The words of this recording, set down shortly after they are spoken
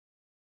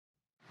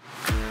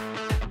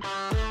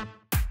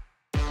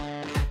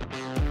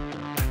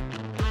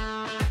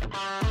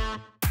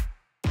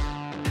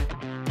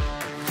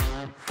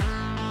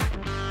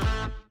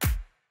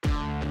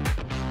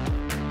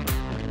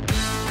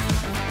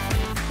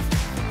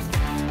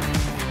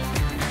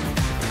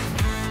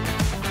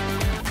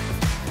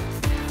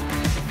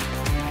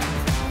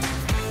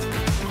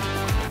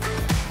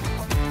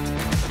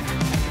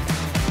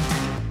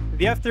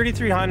The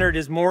F3300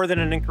 is more than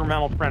an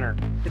incremental printer.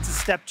 It's a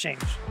step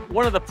change.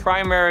 One of the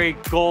primary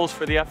goals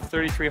for the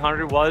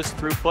F3300 was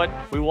throughput.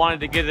 We wanted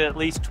to get it at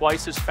least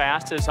twice as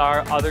fast as our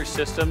other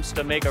systems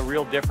to make a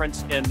real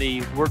difference in the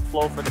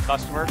workflow for the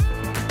customer.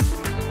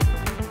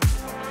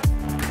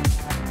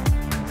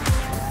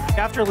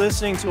 After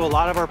listening to a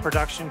lot of our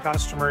production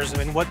customers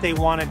and what they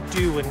want to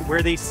do and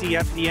where they see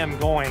FDM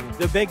going,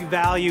 the big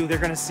value they're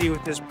going to see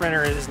with this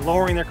printer is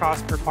lowering their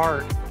cost per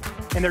part.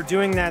 And they're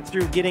doing that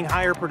through getting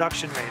higher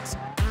production rates.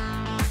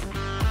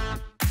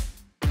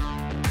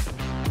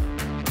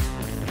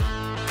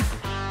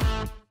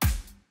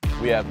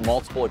 We have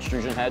multiple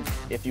extrusion heads.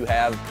 If you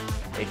have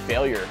a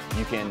failure,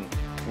 you can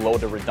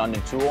load a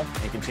redundant tool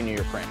and continue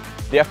your print.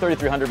 The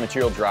F3300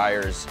 material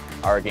dryers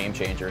are a game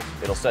changer.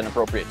 It'll set an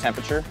appropriate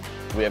temperature.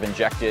 We have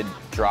injected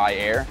dry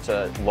air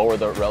to lower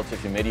the relative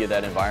humidity of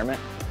that environment,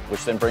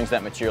 which then brings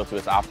that material to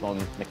its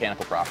optimum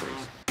mechanical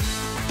properties.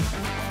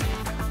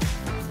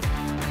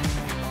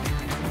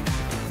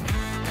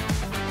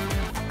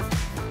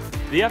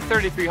 The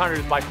F3300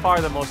 is by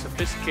far the most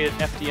sophisticated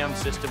FDM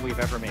system we've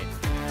ever made.